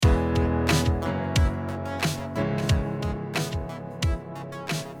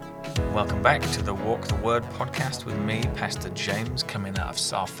Welcome back to the Walk the Word podcast with me, Pastor James, coming out of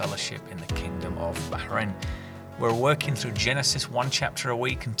Sar Fellowship in the Kingdom of Bahrain. We're working through Genesis one chapter a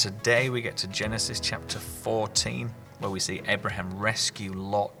week, and today we get to Genesis chapter 14, where we see Abraham rescue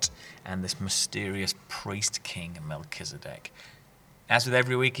Lot and this mysterious Priest-King Melchizedek. As with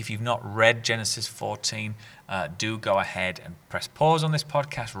every week, if you've not read Genesis 14, do go ahead and press pause on this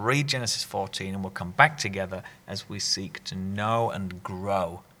podcast, read Genesis 14, and we'll come back together as we seek to know and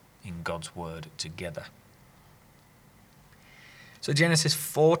grow in God's Word together. So Genesis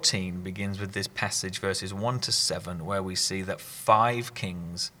 14 begins with this passage, verses 1 to 7, where we see that 5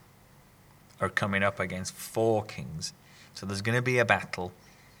 kings are coming up against 4 kings. So there's going to be a battle.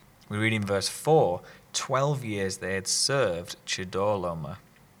 We read in verse 4, 12 years they had served Chedorlaomer,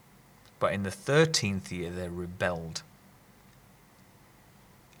 but in the 13th year they rebelled.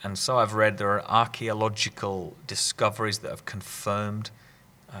 And so I've read there are archaeological discoveries that have confirmed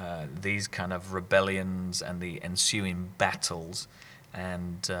these kind of rebellions and the ensuing battles.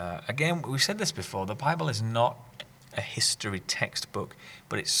 And again, we've said this before, the Bible is not a history textbook,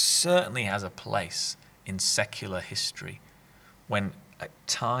 but it certainly has a place in secular history when at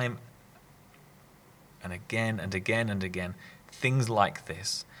time and again and again and again, things like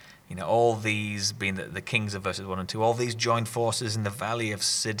this, all these being the kings of verses 1 and 2, all these joined forces in the valley of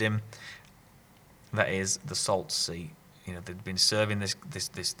Siddim, that is the Salt Sea. They'd been serving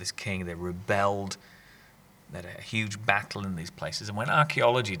this king, they rebelled, they had a huge battle in these places. And when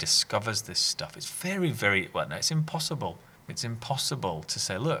archaeology discovers this stuff, it's it's impossible. It's impossible to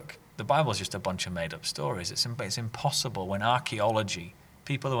say, look, the Bible's just a bunch of made-up stories. It's impossible when archaeology,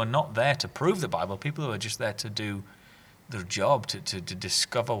 people who are not there to prove the Bible, people who are just there to do their job, to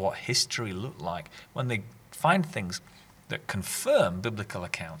discover what history looked like, when they find things that confirm biblical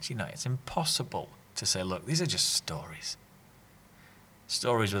accounts, it's impossible to say, look, these are just stories.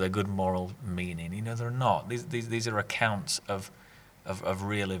 Stories with a good moral meaning. They're not. These are accounts of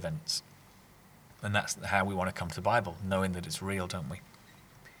real events. And that's how we want to come to the Bible, knowing that it's real, don't we?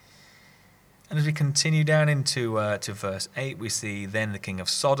 And as we continue down into to verse 8, we see then the king of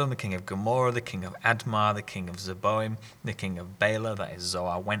Sodom, the king of Gomorrah, the king of Admah, the king of Zeboim, the king of Bela, that is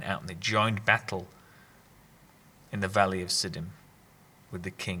Zoar, went out and they joined battle in the valley of Siddim with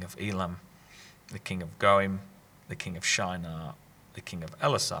the king of Elam, the king of Goim, the king of Shinar, the king of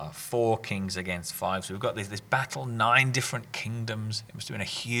Elasar, 4 kings against 5. So we've got this battle, 9 different kingdoms. It must have been a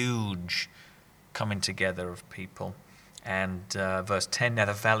huge coming together of people. And verse 10, now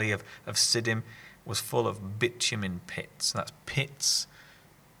the valley of Siddim was full of bitumen pits. That's pits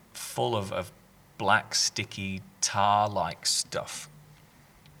full of black, sticky, tar-like stuff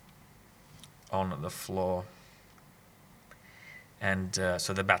on the floor. And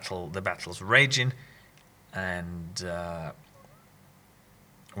so the battle's raging, and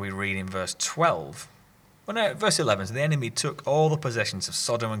we read in verse 12. Verse 11, so the enemy took all the possessions of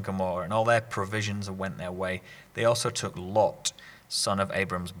Sodom and Gomorrah and all their provisions and went their way. They also took Lot, son of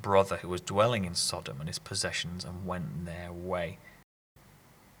Abram's brother, who was dwelling in Sodom, and his possessions, and went their way.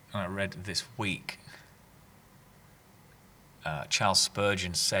 And I read this week, Charles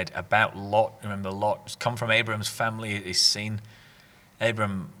Spurgeon said about Lot, remember Lot has come from Abram's family, he's seen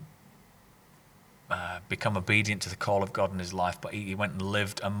Abram become obedient to the call of God in his life, but he went and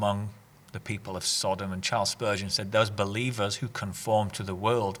lived among the people of Sodom. And Charles Spurgeon said, those believers who conform to the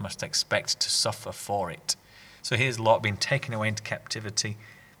world must expect to suffer for it. So here's Lot being taken away into captivity.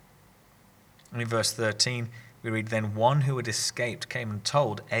 And in verse 13, we read, then one who had escaped came and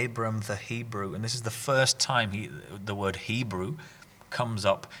told Abram the Hebrew. And this is the first time the word Hebrew comes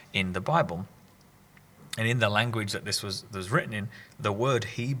up in the Bible. And in the language that this was written in, the word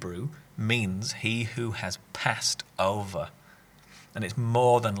Hebrew means he who has passed over. And it's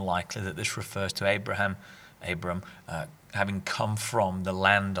more than likely that this refers to Abram, having come from the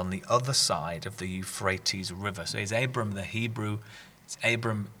land on the other side of the Euphrates River. So it's Abram the Hebrew, it's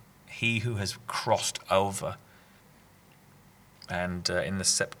Abram, he who has crossed over. And in the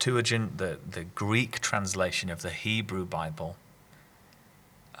Septuagint, the Greek translation of the Hebrew Bible,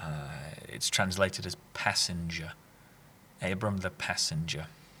 it's translated as passenger. Abram the passenger.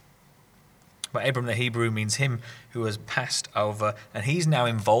 But Abram the Hebrew means him who has passed over, and he's now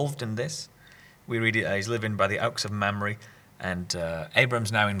involved in this. We read it, he's living by the oaks of Mamre, and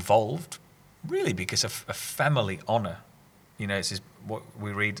Abram's now involved, really because of family honor. This is what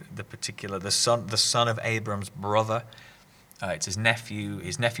we read, the son of Abram's brother. It's his nephew.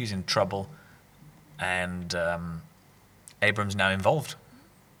 His nephew's in trouble, and Abram's now involved.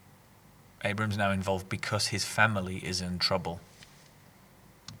 Abram's now involved because his family is in trouble.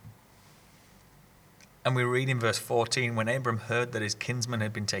 And we read in verse 14, when Abram heard that his kinsman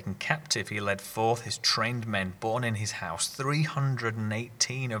had been taken captive, he led forth his trained men born in his house,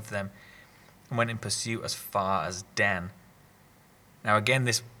 318 of them, and went in pursuit as far as Dan. Now again,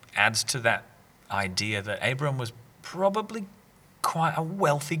 this adds to that idea that Abram was probably quite a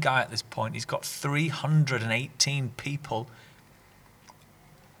wealthy guy at this point. He's got 318 people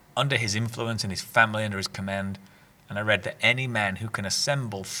under his influence and his family under his command. And I read that any man who can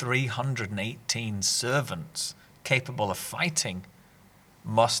assemble 318 servants capable of fighting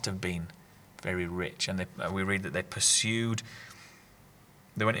must have been very rich. And we read that they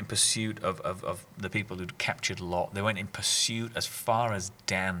went in pursuit of the people who'd captured Lot. They went in pursuit as far as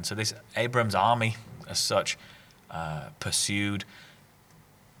Dan. So this Abram's army, as such, pursued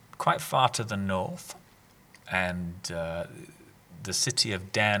quite far to the north. And the city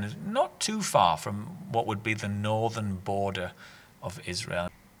of Dan is not too far from what would be the northern border of Israel.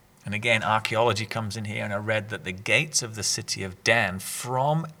 And again, archaeology comes in here, and I read that the gates of the city of Dan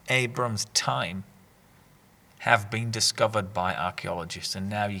from Abram's time have been discovered by archaeologists, and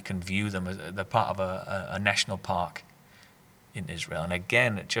now you can view them as they're part of a national park in Israel. And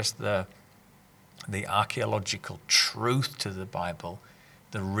again, just the archaeological truth to the Bible,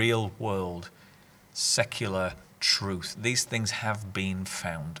 the real world, secular truth. These things have been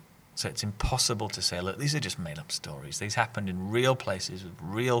found. So it's impossible to say, look, these are just made up stories. These happened in real places with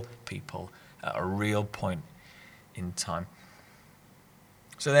real people at a real point in time.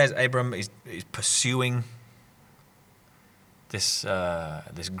 So there's Abram, he's pursuing this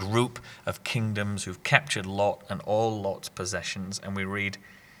group of kingdoms who've captured Lot and all Lot's possessions. And we read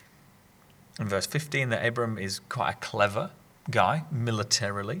in verse 15 that Abram is quite a clever guy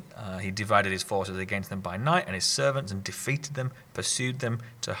militarily. He divided his forces against them by night and his servants and defeated them, pursued them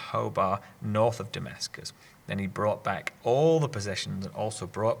to Hobah, north of Damascus. Then he brought back all the possessions and also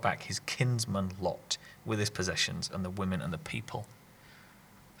brought back his kinsman Lot with his possessions and the women and the people.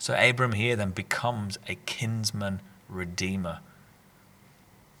 So Abram here then becomes a kinsman redeemer.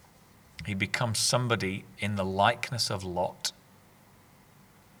 He becomes somebody in the likeness of Lot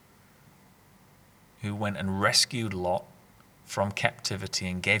who went and rescued Lot from captivity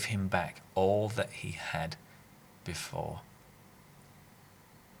and gave him back all that he had before.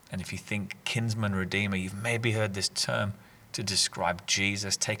 And if you think kinsman redeemer, you've maybe heard this term to describe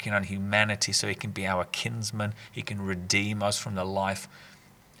Jesus taking on humanity so he can be our kinsman. He can redeem us from the life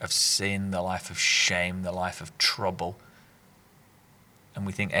of sin, the life of shame, the life of trouble. And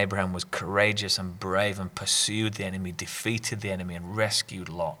we think Abraham was courageous and brave and pursued the enemy, defeated the enemy and rescued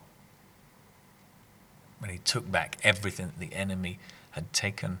Lot. When he took back everything that the enemy had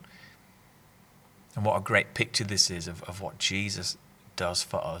taken. And what a great picture this is of what Jesus does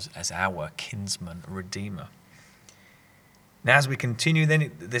for us as our kinsman redeemer. Now as we continue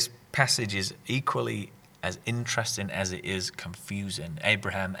then, this passage is equally as interesting as it is confusing.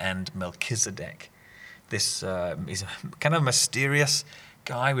 Abraham and Melchizedek. This is a kind of mysterious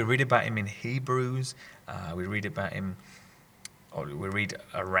guy. We read about him in Hebrews. We read about him, or we read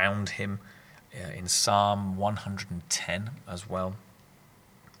around him in Psalm 110 as well.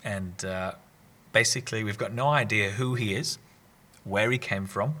 And basically we've got no idea who he is, where he came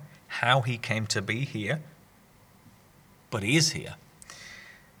from, how he came to be here, but he is here.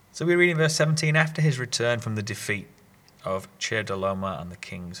 So we read in verse 17, after his return from the defeat of Chedorlaomer and the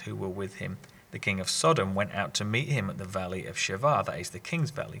kings who were with him, the king of Sodom went out to meet him at the valley of Shavah, that is the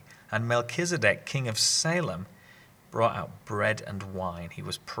king's valley. And Melchizedek, king of Salem, brought out bread and wine. He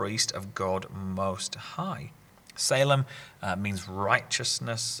was priest of God Most High. Salem means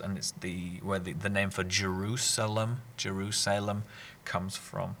righteousness, and it's where the name for Jerusalem comes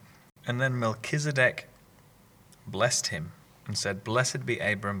from. And then Melchizedek blessed him and said, "Blessed be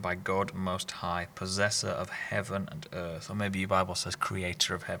Abram by God Most High, possessor of heaven and earth." Or maybe your Bible says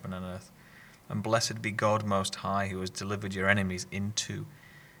creator of heaven and earth. "And blessed be God Most High, who has delivered your enemies into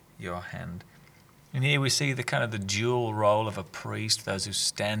your hand." And here we see the dual role of a priest, those who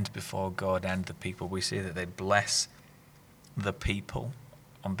stand before God and the people. We see that they bless the people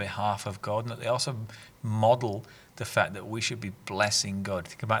on behalf of God, and that they also model the fact that we should be blessing God.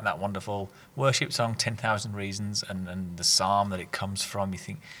 Think about that wonderful worship song, 10,000 Reasons, and the psalm that it comes from. You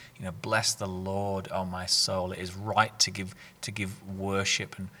think, bless the Lord, O my soul. It is right to give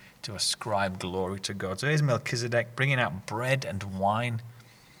worship and to ascribe glory to God. So here's Melchizedek bringing out bread and wine.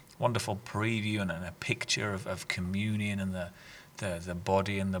 Wonderful preview and a picture of communion and the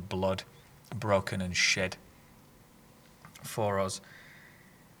body and the blood broken and shed for us.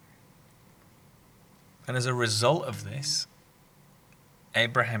 And as a result of this,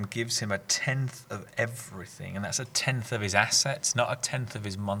 Abraham gives him a tenth of everything, and that's a tenth of his assets, not a tenth of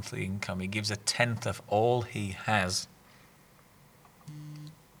his monthly income. He gives a tenth of all he has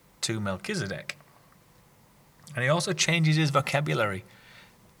to Melchizedek. And he also changes his vocabulary.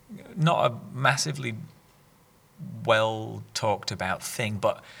 Not a massively well talked about thing,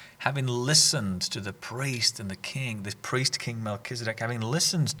 but having listened to the priest and the king, this Priest-King Melchizedek, having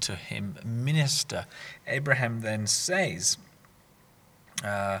listened to him minister, Abraham then says,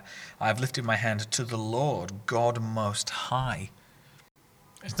 I have lifted my hand to the Lord, God Most High.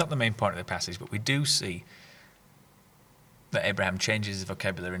 It's not the main point of the passage, but we do see that Abraham changes his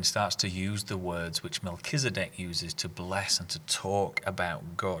vocabulary and starts to use the words which Melchizedek uses to bless and to talk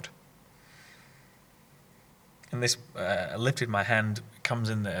about God. And this lifted my hand comes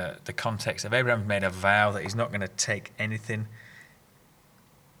in the context of Abraham made a vow that he's not going to take anything.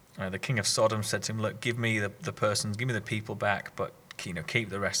 The king of Sodom said to him, look, give me the persons, give me the people back, but keep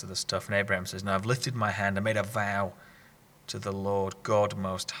the rest of the stuff. And Abraham says, no, I've lifted my hand, I made a vow to the Lord, God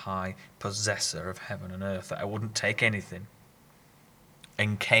Most High, possessor of heaven and earth, that I wouldn't take anything,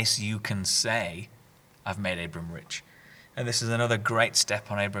 in case you can say, I've made Abram rich. And this is another great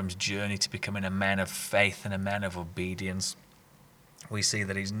step on Abram's journey to becoming a man of faith and a man of obedience. We see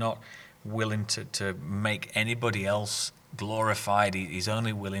that he's not willing to make anybody else glorified. He's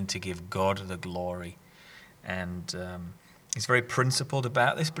only willing to give God the glory. And he's very principled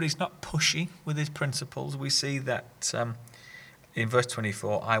about this, but he's not pushy with his principles. We see that in verse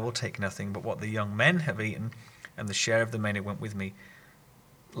 24, I will take nothing but what the young men have eaten, and the share of the men who went with me.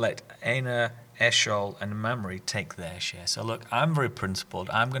 Let Aner, Eshol, and Mamre take their share. So look, I'm very principled.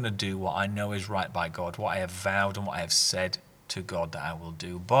 I'm going to do what I know is right by God, what I have vowed and what I have said to God that I will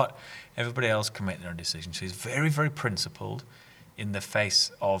do. But everybody else can make their own decision. So he's very, very principled in the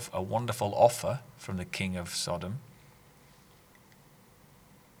face of a wonderful offer from the king of Sodom.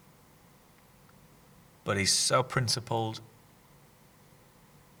 But he's so principled,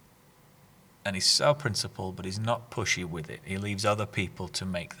 but he's not pushy with it. He leaves other people to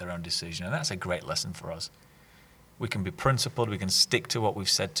make their own decision. And that's a great lesson for us. We can be principled, we can stick to what we've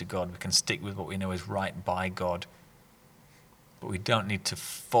said to God, we can stick with what we know is right by God. But we don't need to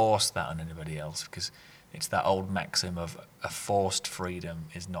force that on anybody else, because it's that old maxim of a forced freedom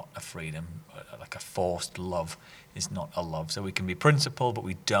is not a freedom, like a forced love is not a love. So we can be principled, but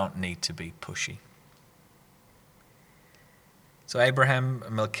we don't need to be pushy. So Abraham,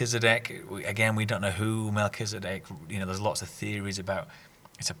 Melchizedek, again, we don't know who Melchizedek, there's lots of theories about,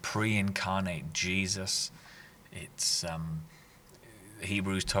 it's a pre-incarnate Jesus. It's,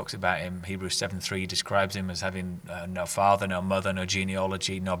 Hebrews talks about him, Hebrews 7:3 describes him as having no father, no mother, no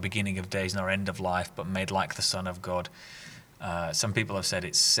genealogy, no beginning of days, nor end of life, but made like the Son of God. Some people have said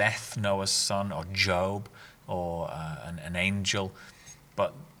it's Seth, Noah's son, or Job, or an angel.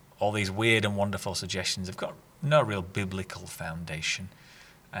 But all these weird and wonderful suggestions have got no real biblical foundation.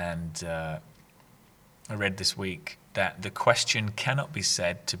 And I read this week that the question cannot be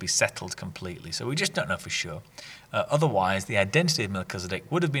said to be settled completely. So we just don't know for sure. Otherwise, the identity of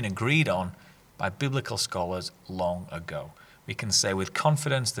Melchizedek would have been agreed on by biblical scholars long ago. We can say with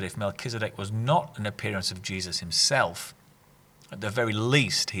confidence that if Melchizedek was not an appearance of Jesus himself, at the very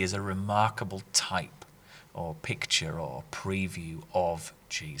least, he is a remarkable type or picture or preview of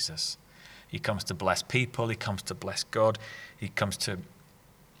Jesus. He comes to bless people, he comes to bless God, he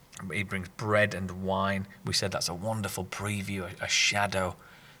brings bread and wine. We said that's a wonderful preview, a shadow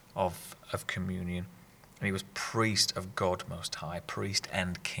of communion. And he was priest of God Most High, priest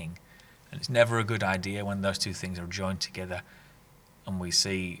and king. And it's never a good idea when those two things are joined together. And we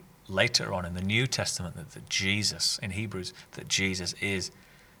see later on in the New Testament that Jesus, in Hebrews, that Jesus is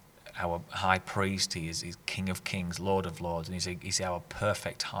our high priest. He's King of Kings, Lord of Lords, and he's our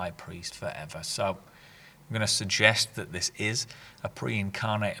perfect high priest forever. So I'm going to suggest that this is a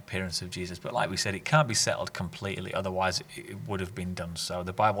pre-incarnate appearance of Jesus. But like we said, it can't be settled completely, otherwise it would have been done so.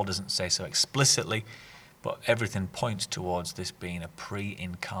 The Bible doesn't say so explicitly, but everything points towards this being a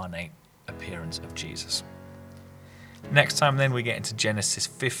pre-incarnate appearance of Jesus. Next time then we get into Genesis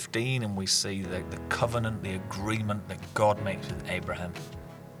 15 and we see the covenant, the agreement that God makes with Abraham.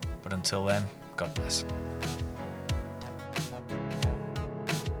 But until then, God bless.